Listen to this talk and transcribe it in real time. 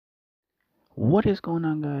What is going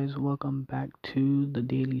on, guys? Welcome back to the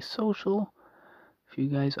Daily Social. If you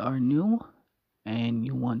guys are new and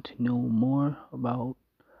you want to know more about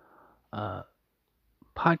uh,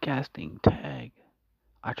 podcasting, tech,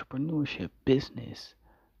 entrepreneurship, business,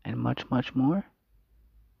 and much, much more,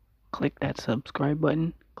 click that subscribe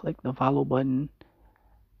button, click the follow button,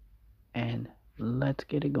 and let's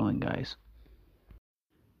get it going, guys.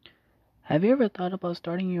 Have you ever thought about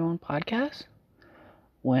starting your own podcast?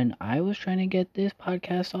 When I was trying to get this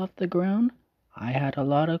podcast off the ground, I had a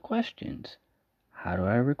lot of questions. How do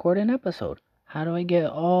I record an episode? How do I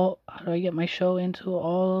get my show into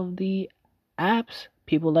all of the apps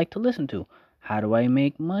people like to listen to? How do I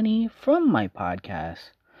make money from my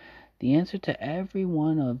podcast? The answer to every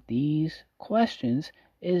one of these questions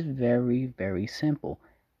is very, very simple.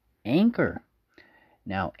 Anchor.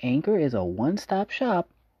 Now, Anchor is a one-stop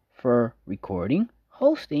shop for recording,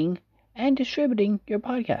 hosting, and distributing your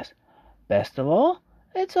podcast. Best of all,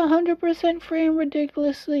 it's 100% free and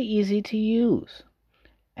ridiculously easy to use.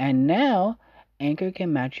 And now, Anchor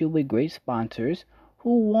can match you with great sponsors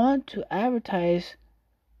who want to advertise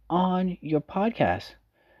on your podcast.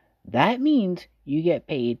 That means you get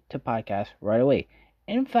paid to podcast right away.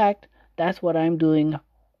 In fact, that's what I'm doing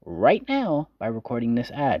right now by recording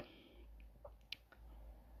this ad.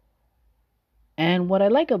 And what I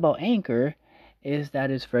like about Anchor is that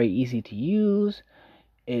it's very easy to use.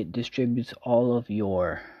 It distributes all of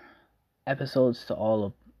your episodes to all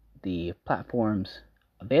of the platforms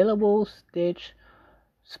available: Stitch,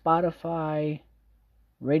 Spotify,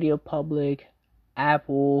 Radio Public,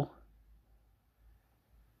 Apple,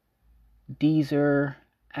 Deezer,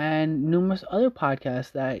 and numerous other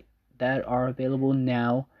podcasts that are available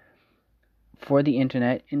now for the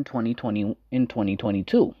internet in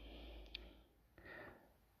 2022.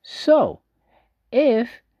 So, if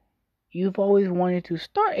you've always wanted to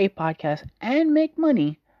start a podcast and make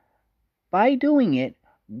money by doing it,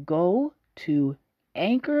 go to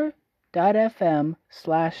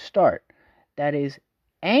anchor.fm/start. That is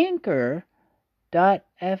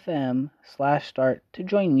anchor.fm/start to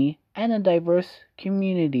join me and a diverse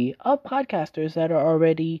community of podcasters that are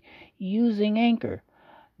already using Anchor.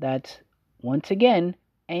 That's, once again,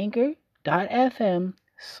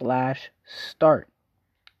 anchor.fm/start.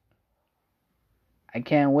 I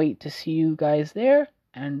can't wait to see you guys there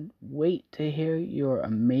and wait to hear your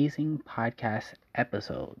amazing podcast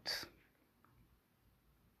episodes.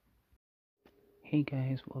 Hey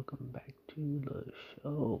guys, welcome back to the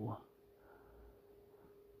show.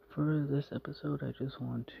 For this episode, I just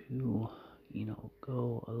want to,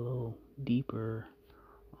 go a little deeper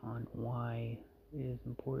on why it is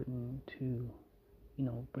important to,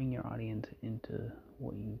 bring your audience into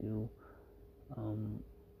what you do,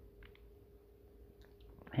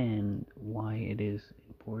 and why it is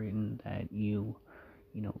important that you,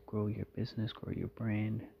 grow your business, grow your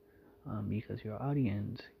brand, because your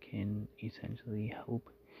audience can essentially help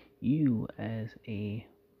you as a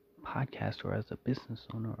podcaster, as a business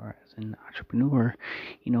owner, or as an entrepreneur,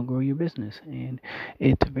 grow your business. And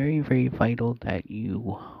it's very, very vital that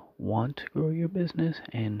you want to grow your business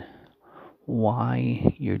and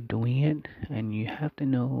why you're doing it, and you have to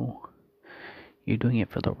know you're doing it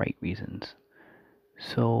for the right reasons.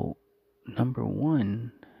 So, number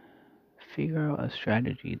one, figure out a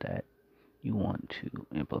strategy that you want to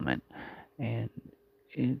implement, and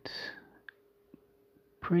it's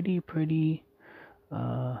pretty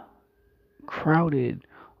crowded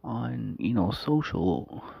on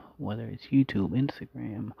social, whether it's YouTube,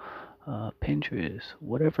 Instagram, Pinterest,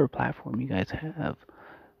 whatever platform you guys have.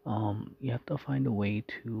 You have to find a way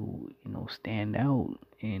to stand out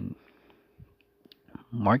and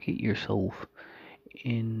market yourself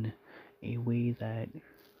in a way that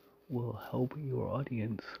will help your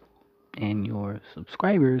audience and your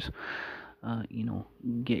subscribers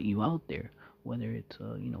get you out there, whether it's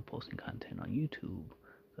posting content on YouTube,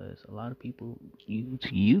 because a lot of people use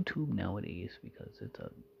YouTube nowadays because it's a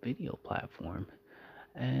video platform,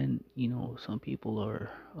 and some people are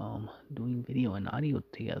doing video and audio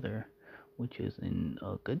together, which is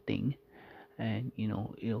a good thing. And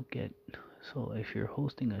it'll get, so if you're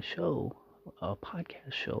hosting a show, a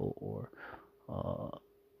podcast show, or uh,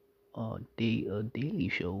 a daily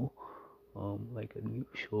show, like a news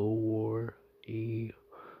show or a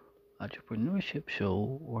entrepreneurship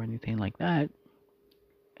show or anything like that,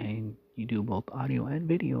 and you do both audio and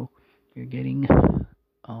video, you're getting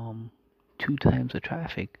two times the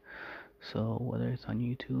traffic. So whether it's on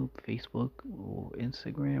YouTube, Facebook, or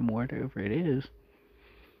Instagram, whatever it is,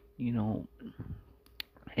 you know,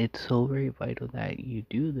 it's so very vital that you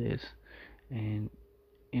do this and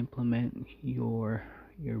implement your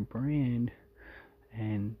your brand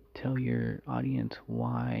and tell your audience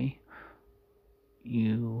why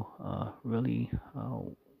you really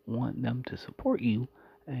want them to support you.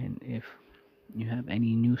 And if you have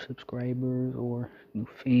any new subscribers or new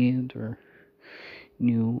fans or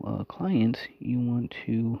new clients, you want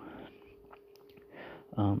to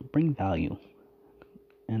bring value.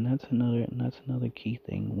 And that's another key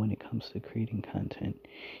thing when it comes to creating content.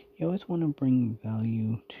 You always want to bring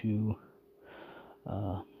value to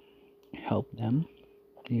uh, help them,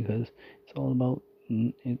 because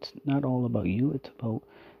it's not all about you, it's about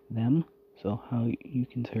them. So how you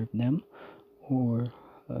can serve them, or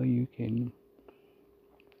how you can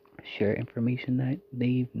share information that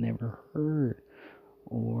they've never heard,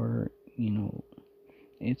 or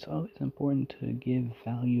it's always important to give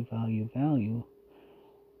value,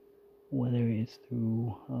 whether it's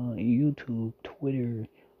through YouTube, Twitter,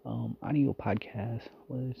 audio podcasts,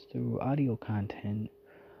 whether it's through audio content,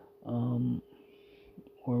 um,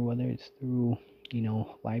 or whether it's through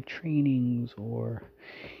live trainings, or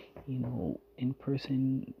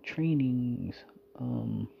in-person trainings.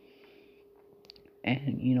 um,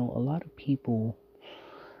 and a lot of people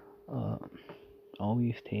uh,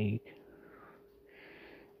 always take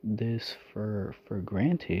this for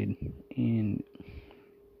granted, and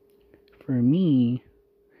for me,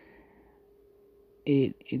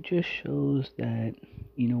 it just shows that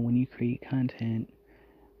when you create content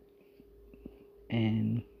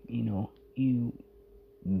and you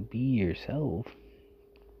be yourself,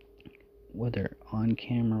 whether on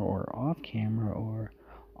camera or off camera, or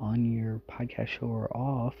on your podcast show or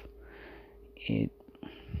off, it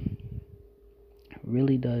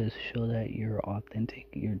really does show that you're authentic,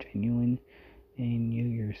 you're genuine, and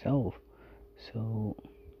you're yourself. So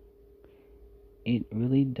it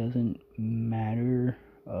really doesn't matter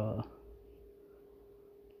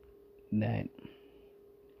that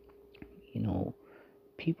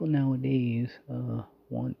people nowadays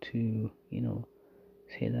want to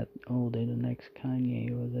say that, oh, they're the next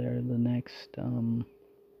Kanye, or they're the next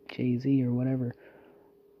Jay-Z, or whatever.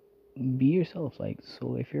 Be yourself. Like,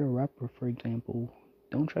 so if you're a rapper, for example,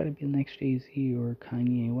 don't try to be the next Jay-Z or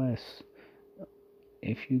Kanye West.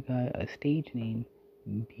 If you got a stage name,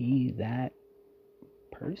 be that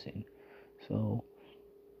person. So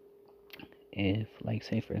if, like,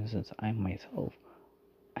 say for instance, I'm myself,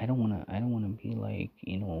 I don't wanna be like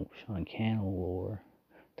Sean Cannell or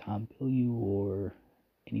Tom Bilyeu or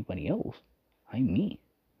anybody else. I'm me.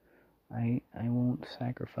 I won't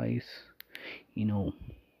sacrifice you know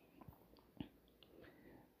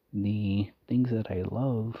the things that I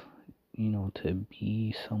love to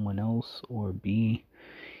be someone else, or be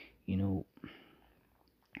you know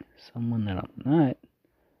someone that I'm not.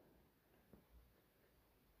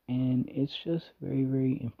 And it's just very,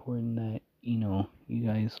 very important that you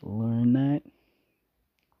guys learn that,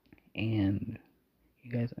 and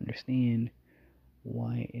you guys understand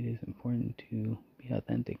why it is important to be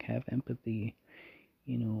authentic, have empathy,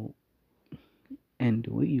 you know, and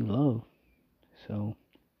do what you love. So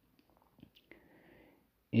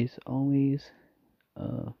it's always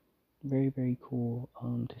very, very cool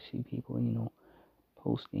to see people,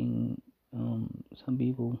 posting. Some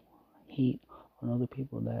people hate on other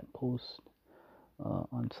people that post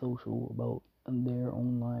on social about their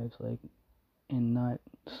own lives, like, and not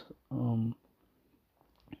um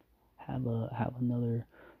have another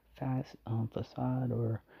fast facade,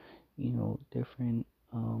 or different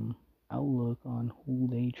outlook on who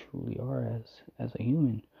they truly are as a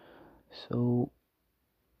human. So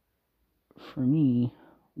for me,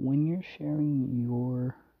 when you're sharing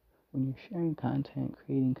content,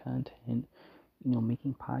 creating content,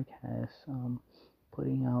 making podcasts,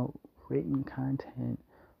 putting out written content,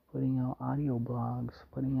 putting out audio blogs,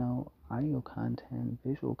 putting out audio content,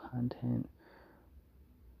 visual content,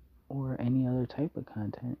 or any other type of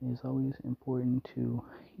content, is always important to,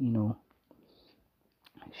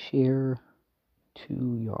 share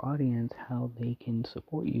to your audience how they can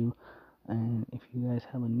support you. And if you guys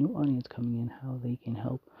have a new audience coming in, how they can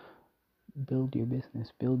help build your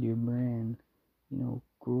business, build your brand,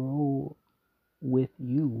 grow with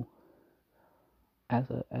you as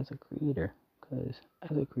a creator. Because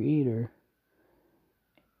as a creator,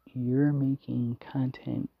 you're making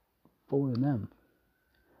content for them,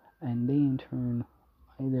 and they in turn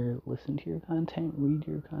either listen to your content, read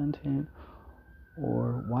your content,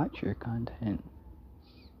 or watch your content.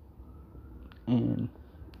 And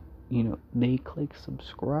they click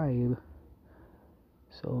subscribe.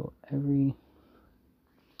 So every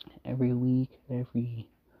week, let's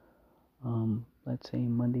say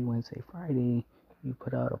Monday, Wednesday, Friday, you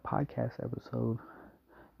put out a podcast episode,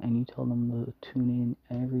 and you tell them to tune in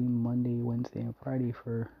every Monday, Wednesday, and Friday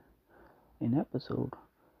for an episode,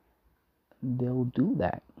 they'll do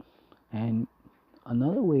that. And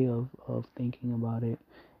another way of thinking about it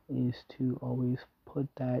is to always put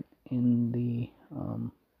that in the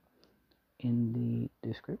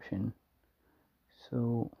description.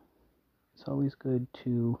 So it's always good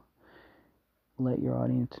to let your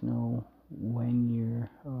audience know when you're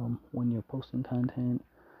posting content,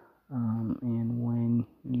 and when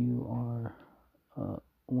you are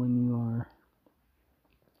going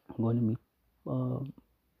to be uh,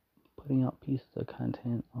 putting out pieces of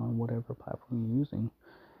content on whatever platform you're using.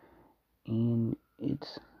 And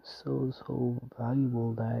it's so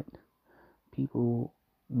valuable that people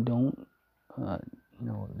don't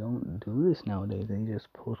don't do this nowadays. They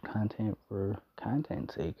just post content for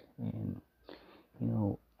content's sake. And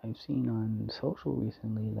I've seen on social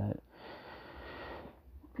recently that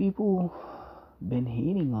people been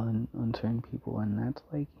hating on certain people, and that's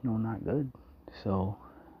like not good. So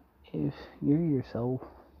if you're yourself,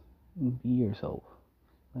 be yourself.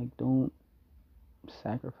 Like, don't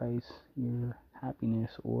sacrifice your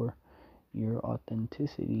happiness or your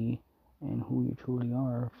authenticity and who you truly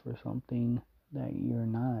are for something that you're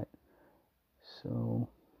not. So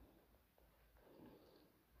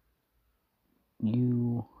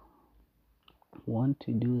you want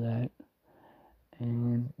to do that,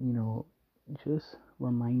 and just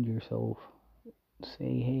remind yourself,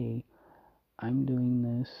 say, hey, I'm doing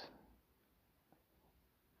this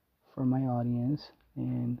for my audience,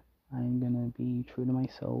 and I'm gonna be true to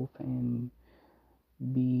myself and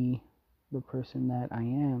be the person that I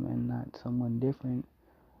am and not someone different.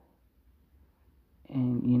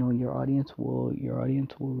 And your audience will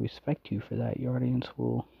respect you for that. Your audience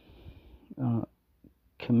will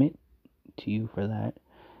commit to you for that.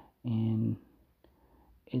 And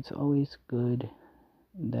it's always good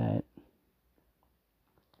that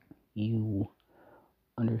you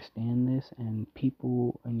understand this, and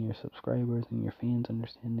people and your subscribers and your fans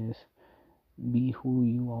understand this. Be who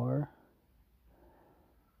you are.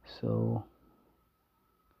 So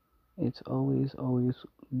it's always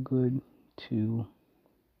good to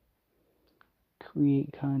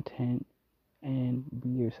create content and be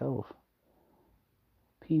yourself.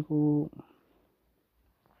 People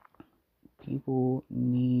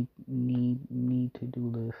need to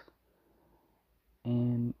do this,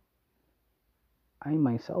 and I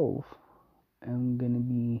myself am gonna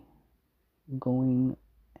be going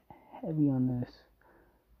heavy on this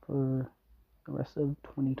for the rest of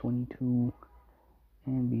 2022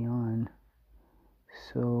 and beyond.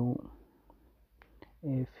 So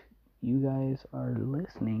if you guys are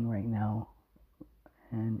listening right now,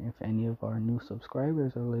 and if any of our new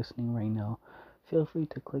subscribers are listening right now, feel free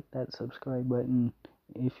to click that subscribe button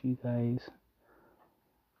if you guys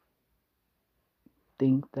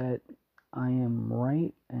think that I am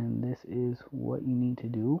right and this is what you need to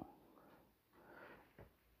do.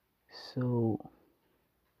 So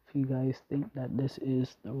if you guys think that this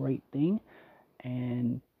is the right thing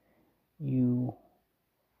and you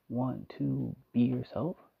want to be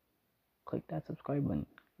yourself, click that subscribe button.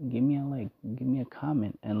 Give me a like, give me a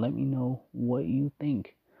comment, and let me know what you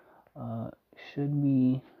think should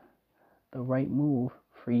be the right move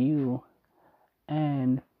for you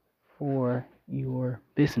and for your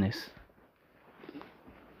business.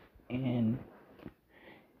 And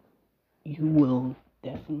you will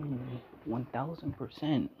definitely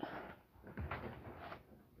 1000%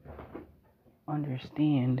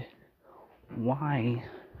 understand why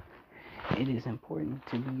it is important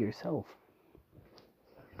to be yourself.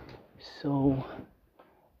 So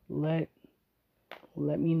let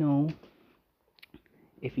me know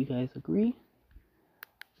if you guys agree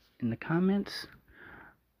in the comments,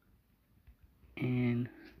 and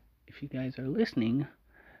if you guys are listening,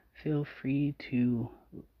 feel free to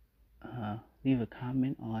leave a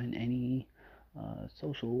comment on any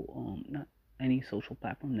not any social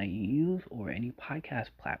platform that you use, or any podcast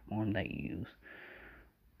platform that you use.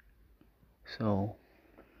 So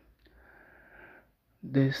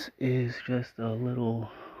this is just a little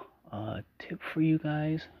tip for you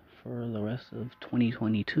guys for the rest of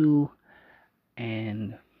 2022,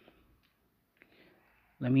 and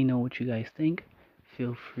let me know what you guys think.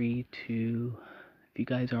 Feel free to, if you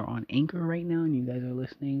guys are on Anchor right now and you guys are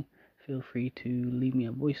listening, feel free to leave me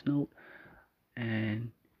a voice note.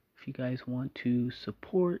 And if you guys want to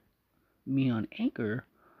support me on Anchor,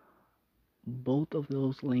 both of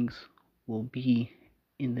those links will be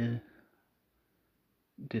in the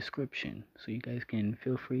description, so you guys can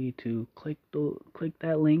feel free to click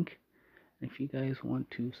that link. If you guys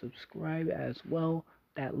want to subscribe as well,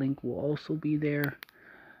 that link will also be there.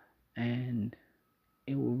 and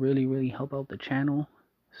it will really, really help out the channel.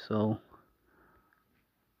 So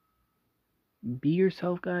be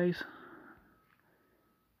yourself, guys,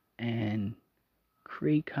 and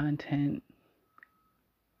create content,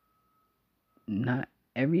 not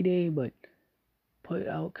every day, but put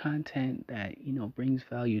out content that, brings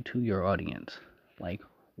value to your audience, like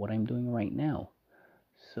what I'm doing right now.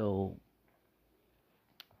 So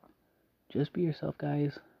just be yourself,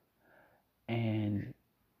 guys, and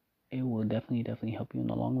it will definitely help you in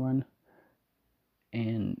the long run.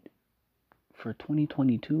 And for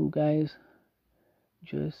 2022, guys,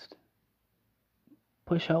 just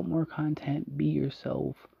push out more content, be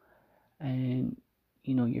yourself, and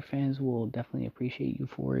your fans will definitely appreciate you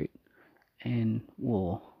for it and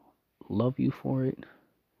will love you for it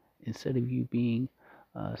instead of you being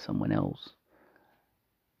someone else.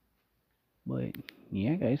 But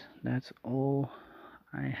yeah, guys, that's all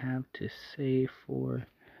I have to say for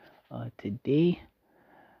today.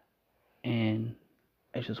 And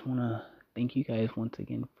I just want to thank you guys once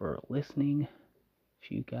again for listening.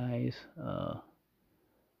 If you guys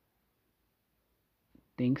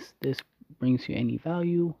thinks this brings you any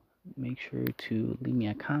value, make sure to leave me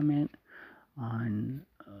a comment on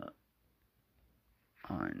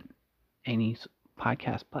any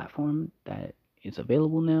podcast platform that is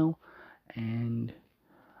available now, and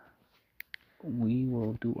we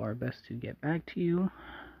will do our best to get back to you.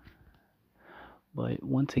 But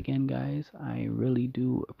once again, guys, I really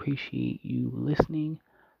do appreciate you listening.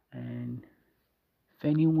 And if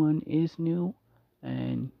anyone is new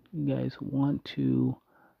and you guys want to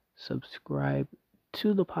subscribe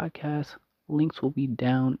to the podcast, links will be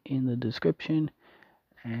down in the description,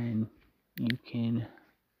 and you can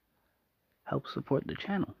help support the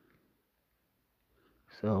channel.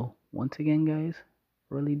 So once again, guys,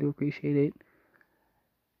 really do appreciate it,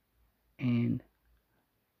 and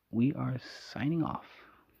we are signing off.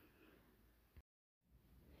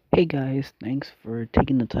 Hey guys, thanks for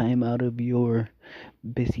taking the time out of your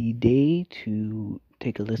busy day to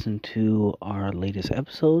take a listen to our latest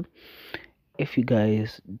episode. If you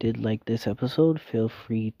guys did like this episode, feel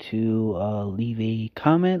free to leave a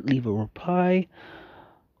comment, leave a reply.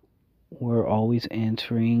 We're always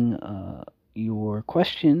answering your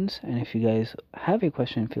questions, and if you guys have a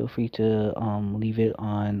question, feel free to leave it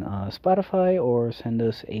on Spotify or send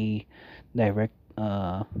us a direct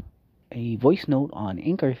a voice note on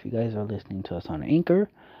Anchor if you guys are listening to us on Anchor.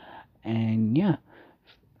 And yeah,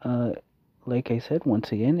 like I said,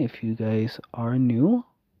 once again, if you guys are new,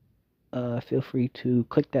 feel free to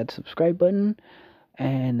click that subscribe button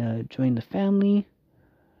and join the family,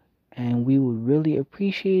 and we would really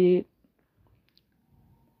appreciate it.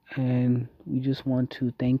 And we just want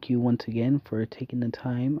to thank you once again for taking the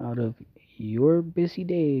time out of your busy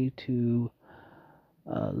day to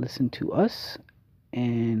listen to us.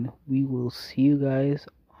 And we will see you guys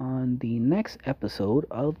on the next episode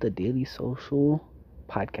of the Daily Social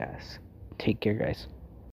Podcast. Take care, guys.